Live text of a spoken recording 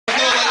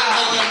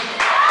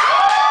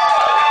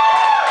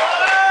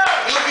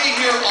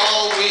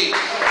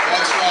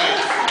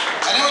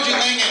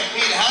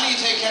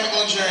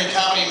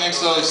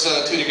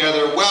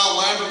together. Well,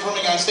 when I'm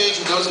performing on stage,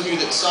 for those of you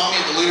that saw me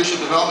at the Leadership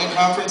Development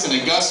Conference in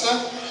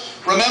Augusta,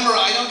 remember,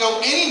 I don't go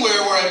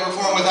anywhere where I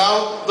perform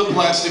without the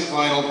plastic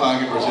vinyl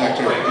pocket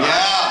protector.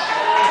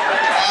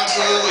 Yeah,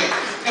 absolutely.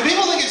 And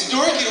people think it's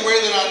dorky to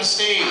wear that on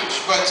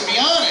stage, but to be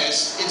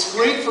honest, it's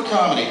great for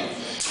comedy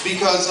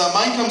because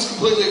mine comes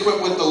completely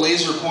equipped with the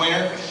laser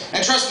pointer.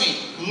 And trust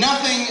me,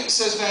 nothing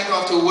says back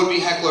off to a would-be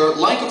heckler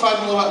like a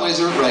 5mm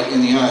laser right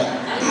in the eye.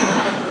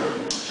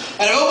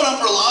 And I've opened up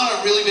for a lot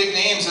of really big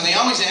names, and they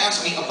always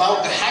ask me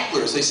about the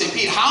hecklers. They say,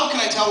 Pete, how can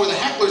I tell where the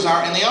hecklers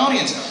are in the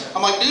audience?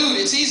 I'm like, dude,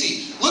 it's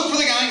easy. Look for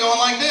the guy going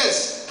like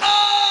this.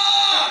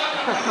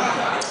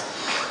 Ah!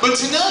 But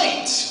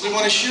tonight, we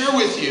want to share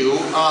with you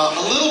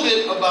a little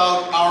bit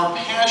about our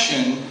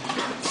passion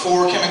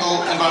for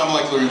chemical and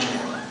biomolecular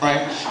engineering,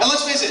 right? And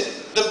let's face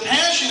it, the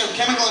passion of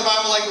chemical and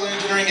biomolecular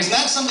engineering is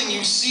not something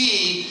you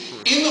see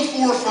in the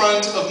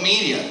forefront of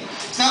media.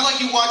 It's not like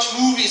you watch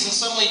movies and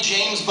suddenly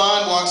James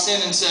Bond walks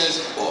in and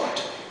says,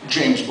 "What?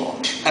 James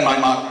Bond, and my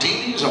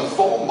martini is a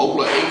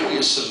 4-molar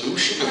aqueous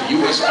solution of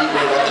USB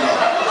ethanol."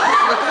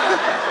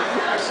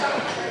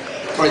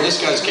 For this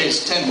guy's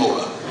case, 10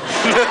 molar.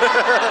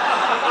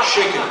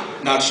 Shaken,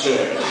 not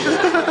stirred.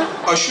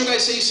 Or should I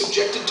say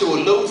subjected to a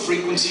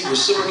low-frequency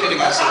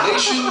reciprocating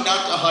isolation,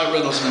 not a high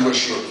Reynolds number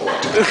short for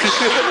it.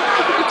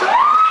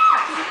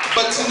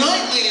 But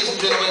tonight, ladies and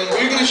gentlemen,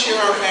 we're going to share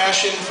our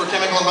passion for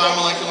chemical and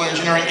biomolecular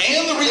engineering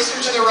and the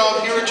research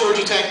thereof here at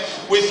Georgia Tech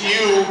with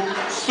you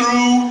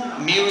through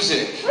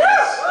music.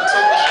 Let's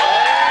hope this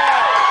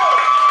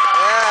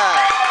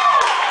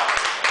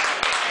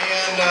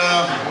And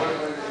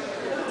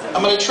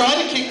I'm going to try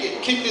to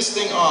kick this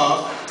thing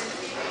off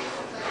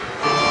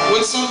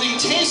with something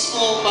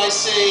tasteful by,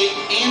 say,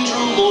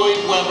 Andrew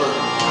Lloyd Webber.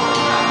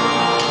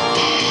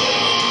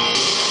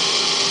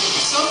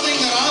 Something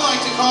that I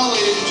like to call,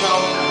 ladies and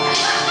gentlemen,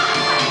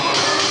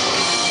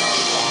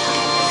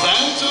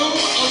 Phantom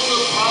of the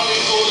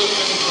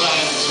Polyolefin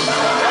plant.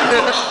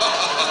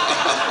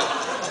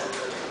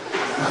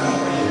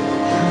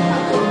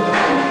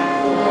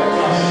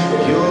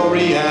 Your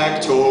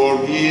reactor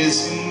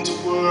isn't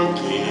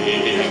working,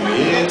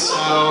 it's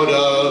out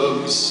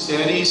of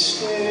steady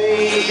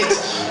state.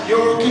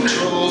 Your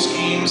control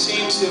scheme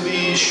seems to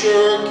be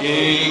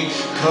shirking,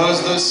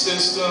 'cause the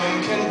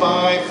system can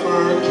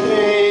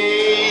bifurcate.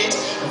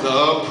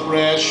 The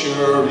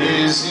pressure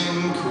is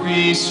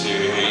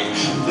increasing,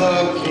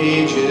 the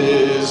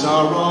gauges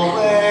are all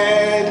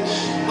red.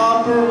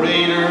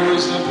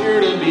 Operators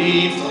appear to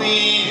be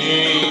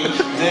fleeing,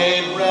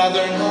 they'd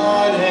rather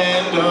not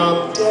end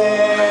up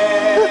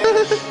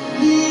dead.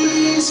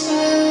 These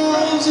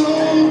valves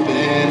open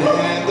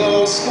and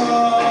the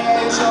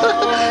skies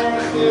are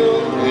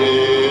filled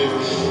with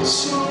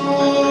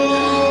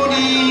sodium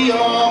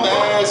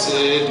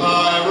acid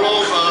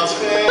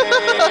pyrophosphate.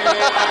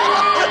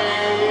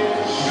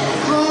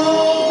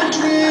 Roll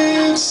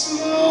drifts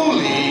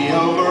slowly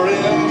over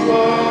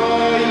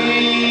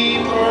employee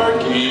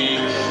parking,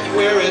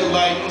 where it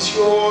lightens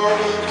your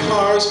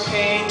car's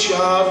paint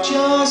job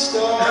just a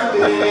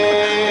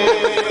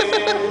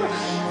bit.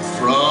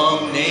 From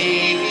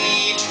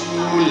navy to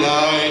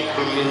light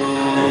blue.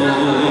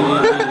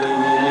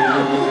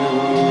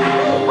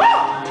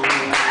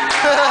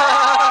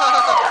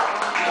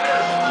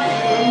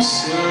 You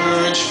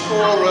search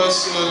for a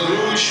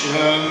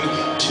solution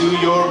to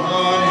your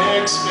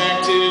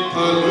unexpected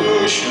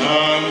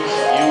pollution.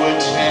 You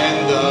attend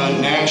the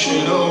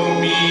national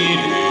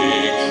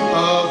meeting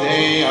of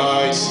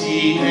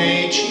ChE.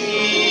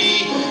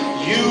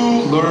 You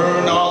learn